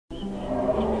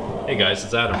Hey guys,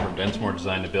 it's Adam from Densmore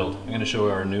Design to Build. I'm going to show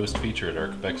you our newest feature at our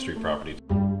Quebec Street property.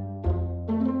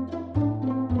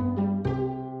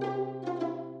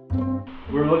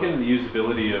 We were looking at the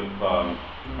usability of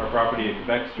our property at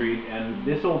Quebec Street, and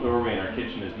this old doorway in our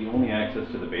kitchen is the only access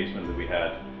to the basement that we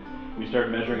had. We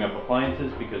started measuring up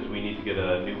appliances because we need to get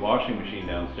a new washing machine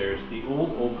downstairs. The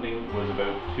old opening was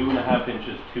about 2.5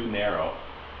 inches too narrow.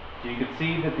 So you could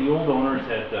see that the old owners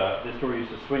had, this door used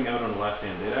to swing out on the left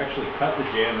hand. They'd actually cut the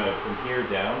jamb out from here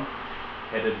down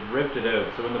and had ripped it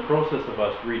out. So in the process of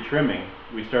us retrimming,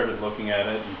 we started looking at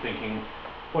it and thinking,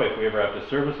 boy, if we ever have to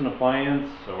service an appliance,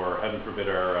 or heaven forbid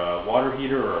our water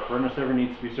heater or our furnace ever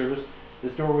needs to be serviced,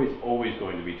 this doorway is always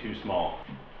going to be too small.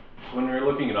 So when we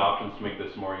were looking at options to make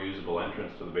this a more usable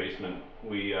entrance to the basement,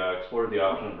 we explored the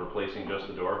option of replacing just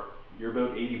the door. You're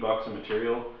about $80 in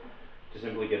material to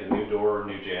simply get a new door or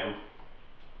new jamb.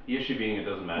 The issue being it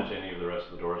doesn't match any of the rest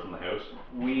of the doors in the house.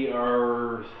 We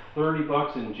are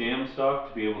 $30 in jamb stock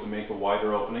to be able to make a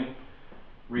wider opening.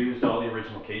 Reused all the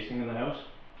original casing in the house,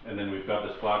 and then we've got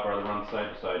this flat bar that runs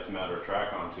side to side to mount our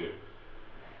track onto.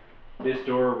 This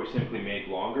door we simply made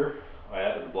longer. I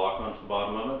added the block onto the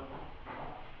bottom of it.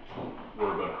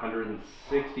 We're about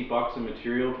 $160 in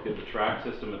material to get the track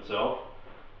system itself,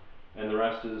 and the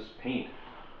rest is paint.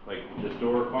 Like, this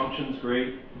door functions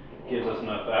great, gives us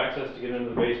enough access to get into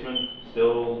the basement,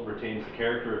 still retains the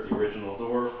character of the original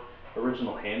door,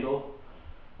 original handle.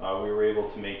 We were able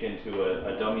to make into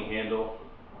a dummy handle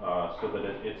so that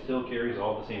it still carries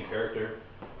all the same character,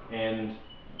 and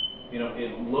you know,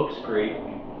 it looks great,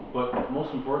 but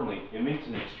most importantly, it makes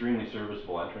an extremely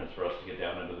serviceable entrance for us to get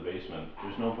down into the basement.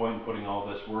 There's no point in putting all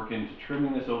this work into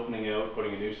trimming this opening out,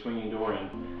 putting a new swinging door in.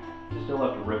 You still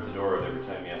have to rip the door out every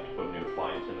time you have to put a new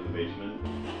appliance into the basement.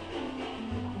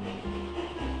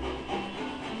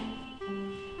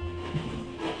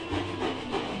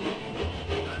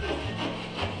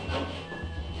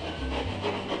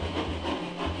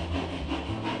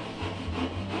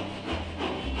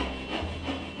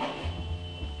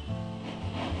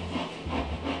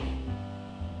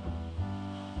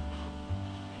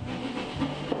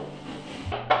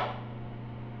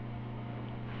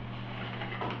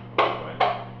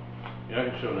 You're not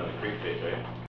going to show another creep face, right?